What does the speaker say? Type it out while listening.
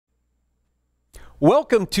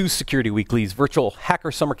Welcome to Security Weekly's Virtual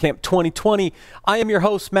Hacker Summer Camp 2020. I am your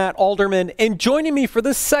host, Matt Alderman, and joining me for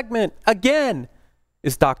this segment, again,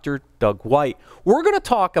 is Dr. Doug White. We're going to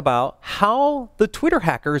talk about how the Twitter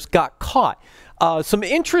hackers got caught. Some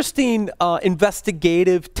interesting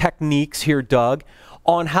investigative techniques here, Doug,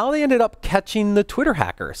 on how they ended up catching the Twitter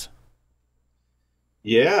hackers.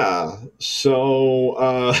 Yeah,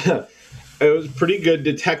 so it was pretty good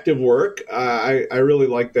detective work. I really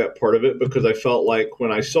liked that part of it because I felt like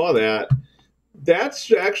when I saw that,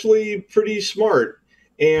 that's actually pretty smart.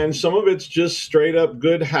 And some of it's just straight up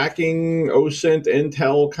good hacking, OSINT,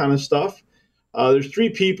 Intel kind of stuff. There's three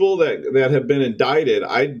people that have been indicted.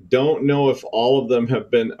 I don't know if all of them have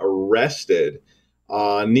been arrested.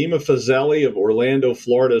 Nima Fazeli of Orlando,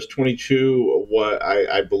 Florida is 22, what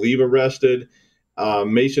I believe arrested.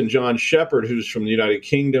 Mason John Shepard, who's from the United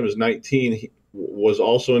Kingdom, is 19. He was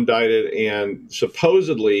also indicted, and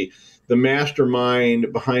supposedly the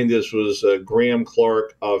mastermind behind this was Graham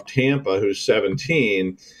Clark of Tampa, who's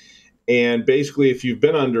 17. And basically, if you've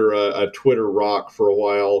been under a Twitter rock for a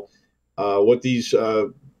while, what these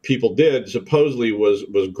people did supposedly was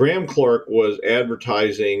Graham Clark was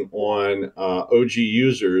advertising on OG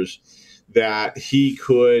users that he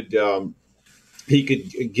could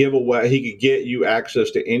give away, he could get you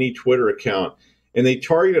access to any Twitter account. And they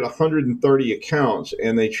targeted 130 accounts,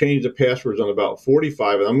 and they changed the passwords on about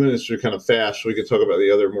 45. And I'm going to kind of fast so we can talk about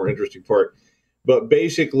the other more interesting part. But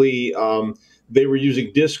basically, they were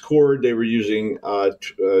using Discord, they were using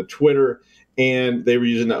Twitter, and they were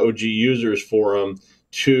using the OG users forum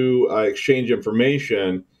to exchange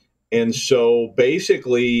information. And so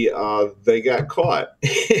basically, they got caught.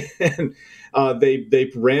 And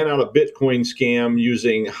they ran out a Bitcoin scam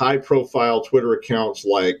using high-profile Twitter accounts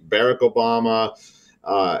like Barack Obama,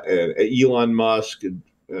 Elon Musk,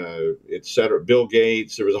 et cetera, Bill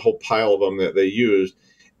Gates. There was a whole pile of them that they used.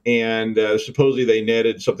 And supposedly they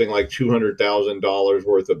netted something like $200,000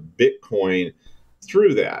 worth of Bitcoin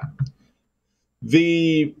through that.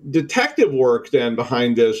 The detective work then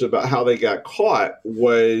behind this about how they got caught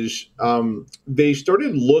was they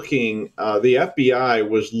started looking, the FBI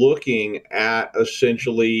was looking at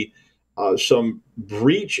essentially some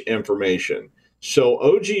breach information. So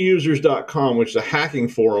OGusers.com, which is a hacking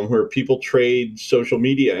forum where people trade social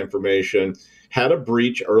media information, had a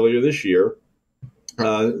breach earlier this year.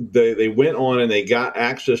 They went on and they got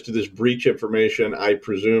access to this breach information, I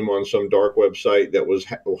presume, on some dark website that was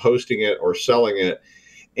hosting it or selling it.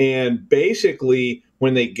 And basically,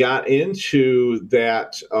 when they got into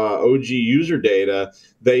that OG user data,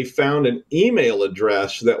 they found an email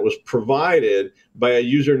address that was provided by a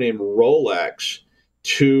user named Rolex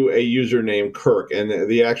to a user named Kirk. And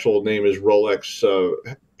the actual name is Rolex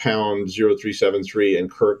pound 0373 and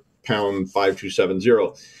Kirk pound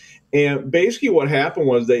 5270. And basically what happened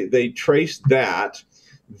was they traced that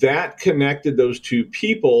connected those two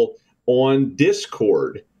people on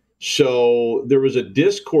Discord. So there was a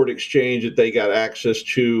Discord exchange that they got access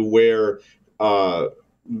to where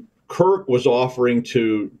Kirk was offering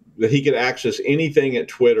that he could access anything at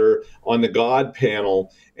Twitter on the God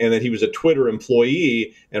panel, and that he was a Twitter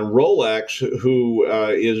employee. And Rolex, who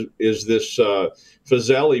is this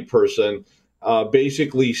Fazeli person,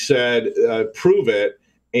 basically said, prove it.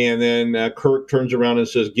 And then Kirk turns around and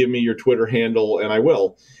says, give me your Twitter handle and I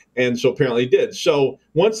will. And so apparently he did. So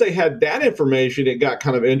once they had that information, it got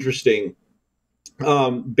kind of interesting.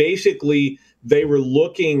 Basically, they were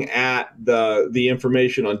looking at the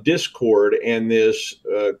information on Discord and this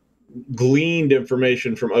gleaned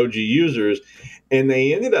information from OG users, and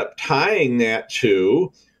they ended up tying that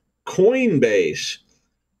to Coinbase.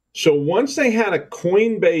 So once they had a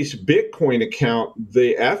Coinbase Bitcoin account,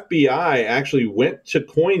 the FBI actually went to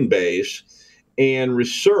Coinbase and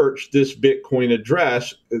researched this Bitcoin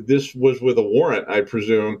address. This was with a warrant, I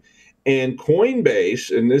presume. And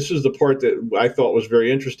Coinbase, and this is the part that I thought was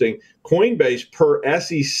very interesting, Coinbase, per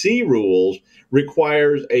SEC rules,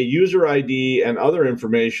 requires a user ID and other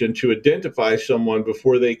information to identify someone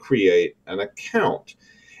before they create an account.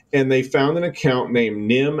 And they found an account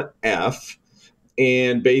named NIMF.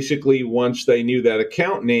 And basically, once they knew that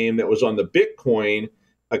account name that was on the Bitcoin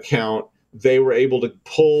account, they were able to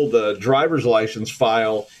pull the driver's license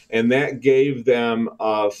file, and that gave them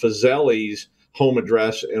Fazeli's home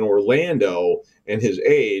address in Orlando and his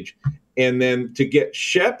age. And then to get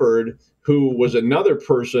Shepard, who was another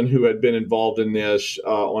person who had been involved in this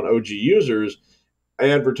on OG users,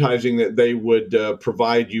 advertising that they would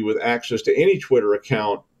provide you with access to any Twitter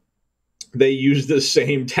account, they used the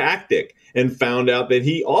same tactic and found out that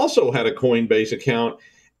he also had a Coinbase account,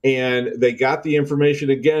 and they got the information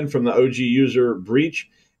again from the OG user breach,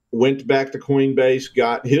 went back to Coinbase,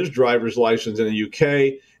 got his driver's license in the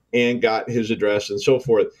UK, and got his address and so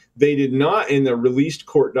forth. They did not, in the released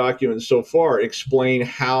court documents so far, explain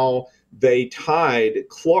how they tied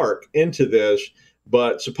Clark into this.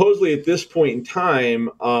 But supposedly at this point in time,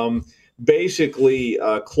 basically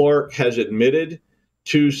Clark has admitted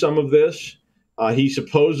to some of this. He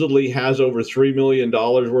supposedly has over $3 million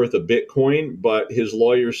worth of Bitcoin, but his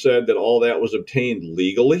lawyer said that all that was obtained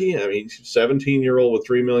legally. I mean, 17-year-old with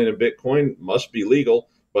 $3 million in Bitcoin must be legal,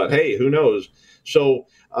 but hey, who knows? So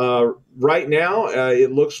right now,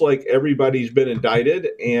 it looks like everybody's been indicted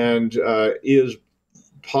and is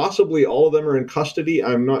possibly all of them are in custody.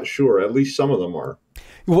 I'm not sure. At least some of them are.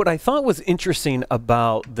 What I thought was interesting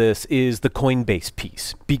about this is the Coinbase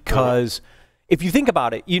piece, because if you think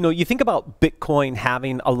about it, you think about Bitcoin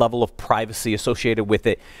having a level of privacy associated with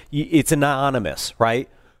it. It's anonymous, right?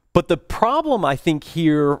 But the problem, I think,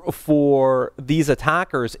 here for these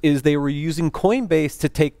attackers is they were using Coinbase to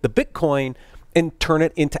take the Bitcoin and turn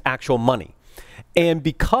it into actual money. And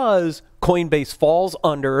because Coinbase falls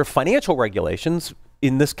under financial regulations,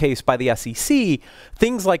 in this case by the SEC,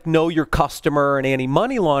 things like know your customer and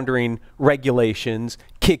anti-money laundering regulations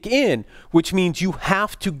kick in, which means you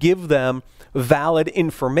have to give them valid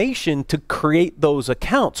information to create those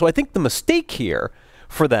accounts. So I think the mistake here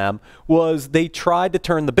for them was they tried to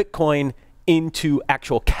turn the Bitcoin into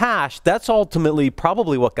actual cash. That's ultimately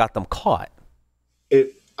probably what got them caught.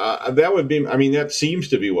 That would be, I mean, that seems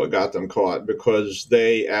to be what got them caught, because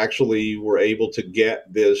they actually were able to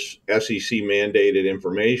get this SEC mandated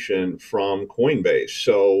information from Coinbase.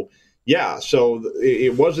 So yeah, so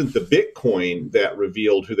it wasn't the Bitcoin that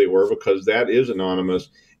revealed who they were, because that is anonymous.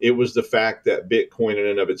 It was the fact that Bitcoin in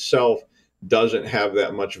and of itself doesn't have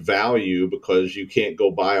that much value, because you can't go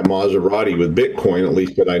buy a Maserati with Bitcoin, at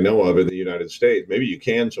least that I know of in the United States. Maybe you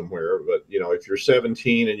can somewhere, but if you're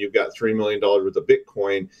 17 and you've got $3 million worth of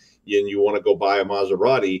Bitcoin and you want to go buy a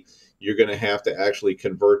Maserati, you're going to have to actually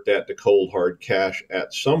convert that to cold hard cash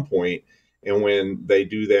at some point. And when they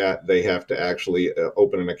do that, they have to actually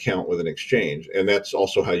open an account with an exchange. And that's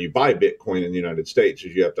also how you buy Bitcoin in the United States,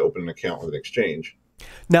 is you have to open an account with an exchange.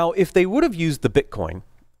 Now, if they would have used the Bitcoin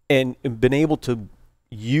and been able to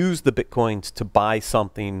use the Bitcoins to buy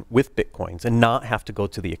something with Bitcoins and not have to go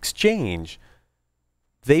to the exchange,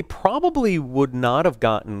 they probably would not have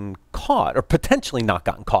gotten caught, or potentially not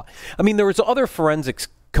gotten caught. I mean, there was other forensics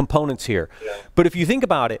components here. Yeah. But if you think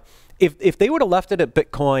about it, if they would have left it at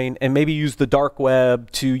Bitcoin and maybe used the dark web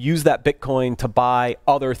to use that Bitcoin to buy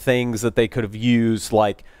other things that they could have used,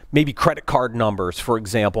 like maybe credit card numbers, for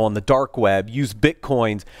example, on the dark web, use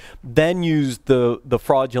Bitcoins, then use the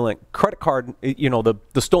fraudulent credit card, the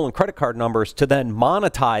stolen credit card numbers to then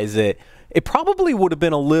monetize it, it probably would have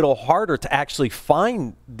been a little harder to actually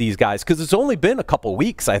find these guys, because it's only been a couple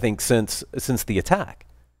weeks, I think, since the attack.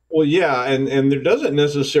 Well, yeah, and there doesn't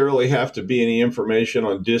necessarily have to be any information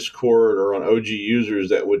on Discord or on OG users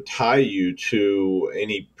that would tie you to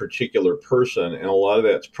any particular person, and a lot of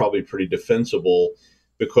that's probably pretty defensible,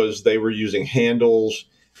 because they were using handles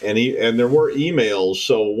and there were emails.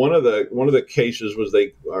 So one of the cases was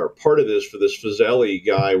part of this for this Fazeli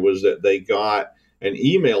guy was that they got an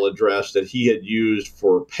email address that he had used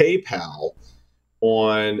for PayPal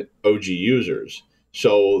on OG users.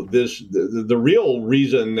 So the real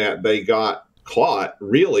reason that they got caught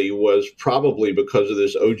really was probably because of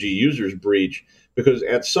this OG users breach, because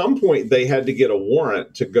at some point they had to get a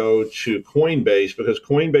warrant to go to Coinbase, because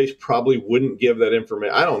Coinbase probably wouldn't give that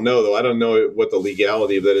information. I don't know, though. I don't know what the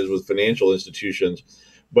legality of that is with financial institutions,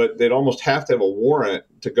 but they'd almost have to have a warrant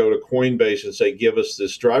to go to Coinbase and say, give us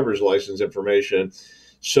this driver's license information.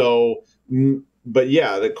 So, but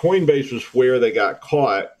yeah, the Coinbase was where they got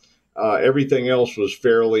caught. Everything else was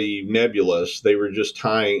fairly nebulous. They were just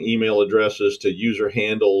tying email addresses to user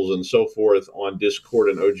handles and so forth on Discord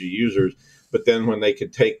and OG users. But then when they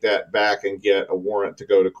could take that back and get a warrant to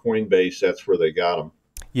go to Coinbase, that's where they got them.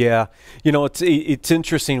 Yeah. It's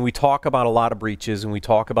interesting. We talk about a lot of breaches, and we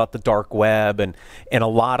talk about the dark web and a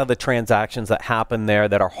lot of the transactions that happen there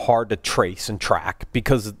that are hard to trace and track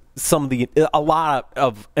because a lot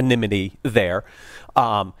of anonymity there.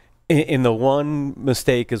 And the one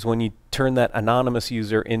mistake is when you turn that anonymous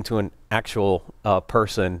user into an actual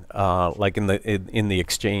person, like in the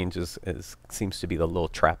exchange, seems to be the little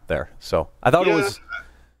trap there. So I thought it was.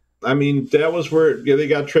 I mean, that was where they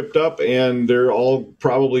got tripped up, and they're all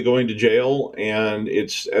probably going to jail. And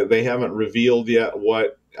they haven't revealed yet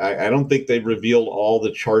what. I don't think they've revealed all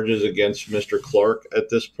the charges against Mr. Clark at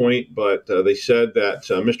this point, but they said that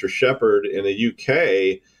Mr. Shepard in the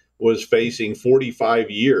UK was facing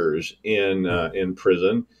 45 years in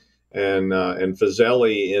prison, and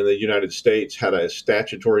Fazeli in the United States had a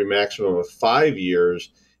statutory maximum of 5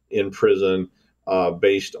 years in prison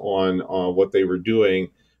based on what they were doing.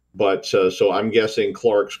 But so I'm guessing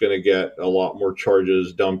Clark's going to get a lot more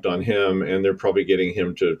charges dumped on him, and they're probably getting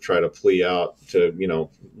him to try to plea out to,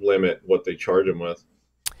 limit what they charge him with.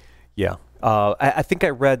 Yeah. I think I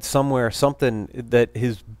read somewhere something that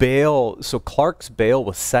his bail, so Clark's bail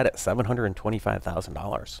was set at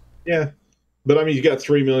 $725,000. Yeah. But I mean, he's got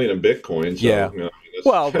 3 million in Bitcoin. So, yeah.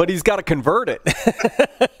 Well, but he's got to convert it.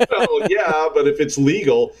 Well, yeah, but if it's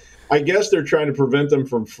legal, I guess they're trying to prevent them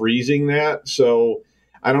from freezing that. So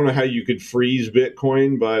I don't know how you could freeze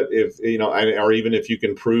Bitcoin, but if, or even if you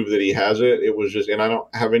can prove that he has it, it was just, and I don't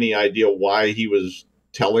have any idea why he was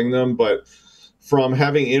telling them, but from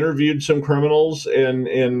having interviewed some criminals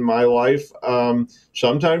in my life,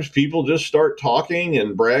 sometimes people just start talking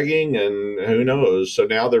and bragging, and who knows. So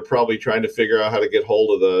now they're probably trying to figure out how to get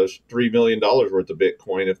hold of the $3 million worth of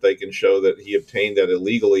Bitcoin if they can show that he obtained that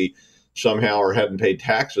illegally somehow or hadn't paid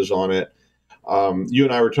taxes on it. You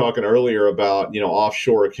and I were talking earlier about,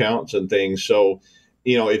 offshore accounts and things. So,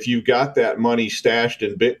 if you've got that money stashed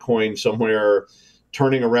in Bitcoin somewhere,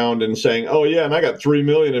 turning around and saying, "Oh yeah, and I got 3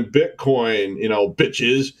 million in Bitcoin,"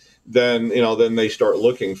 bitches, then they start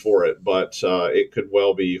looking for it. But it could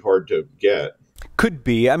well be hard to get. Could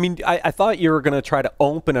be. I mean, I thought you were going to try to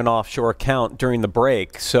open an offshore account during the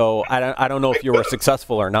break, so I don't know if you were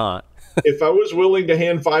successful or not. If I was willing to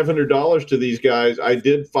hand $500 to these guys, I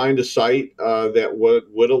did find a site that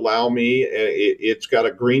would allow me. It's got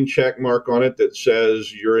a green check mark on it that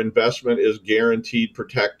says your investment is guaranteed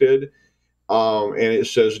protected. And it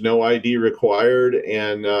says no ID required,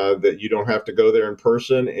 and that you don't have to go there in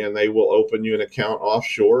person, and they will open you an account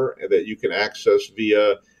offshore that you can access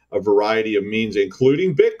via a variety of means,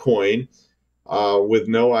 including Bitcoin, with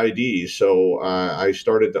no ID. So I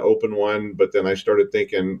started to open one, but then I started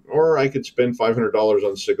thinking, or I could spend $500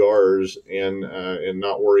 on cigars and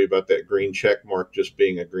not worry about that green check mark just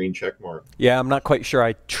being a green check mark. Yeah, I'm not quite sure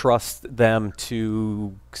I trust them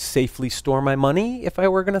to safely store my money if I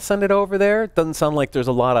were going to send it over there. It doesn't sound like there's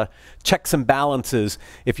a lot of checks and balances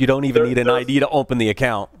if you don't even need an ID to open the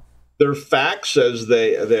account. Their fax says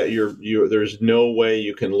that there's no way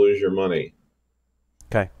you can lose your money.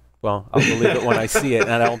 Okay. Well, I'll believe it when I see it,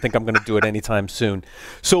 and I don't think I'm going to do it anytime soon.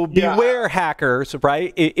 So beware, hackers,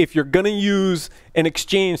 right? If you're going to use an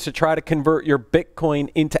exchange to try to convert your Bitcoin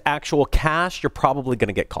into actual cash, you're probably going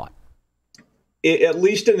to get caught. At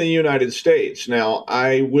least in the United States. Now,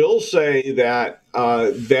 I will say that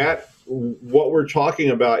what we're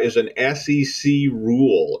talking about is an SEC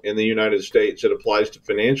rule in the United States that applies to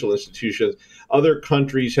financial institutions. Other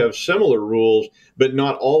countries have similar rules, but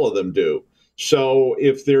not all of them do. So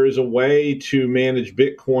if there is a way to manage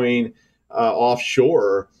Bitcoin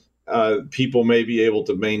offshore, people may be able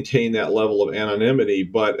to maintain that level of anonymity.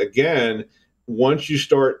 But again, once you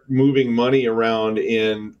start moving money around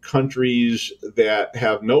in countries that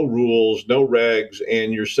have no rules, no regs,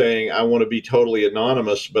 and you're saying, I want to be totally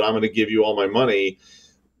anonymous, but I'm going to give you all my money,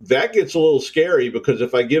 that gets a little scary, because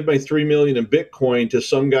if I give my 3 million in Bitcoin to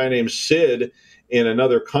some guy named Sid in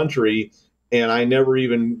another country, and I never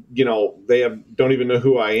even, don't even know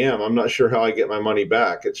who I am, I'm not sure how I get my money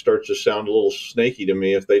back. It starts to sound a little snaky to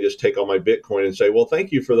me if they just take all my Bitcoin and say, well,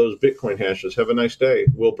 thank you for those Bitcoin hashes. Have a nice day.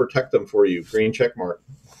 We'll protect them for you. Green check mark.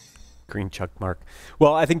 Green check mark.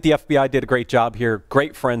 Well, I think the FBI did a great job here.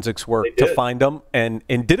 Great forensics work to find them, and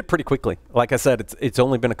did it pretty quickly. Like I said, it's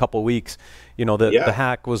only been a couple of weeks. The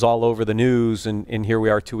hack was all over the news, and here we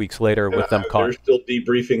are 2 weeks later with them caught. They're still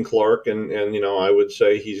debriefing Clark, and I would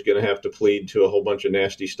say he's going to have to plead to a whole bunch of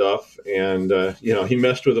nasty stuff. And he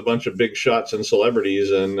messed with a bunch of big shots and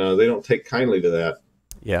celebrities, and they don't take kindly to that.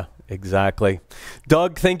 Yeah, exactly.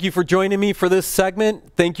 Doug, thank you for joining me for this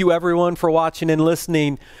segment. Thank you, everyone, for watching and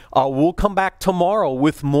listening. We'll come back tomorrow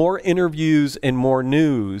with more interviews and more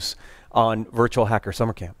news on Virtual Hacker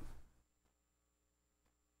Summer Camp.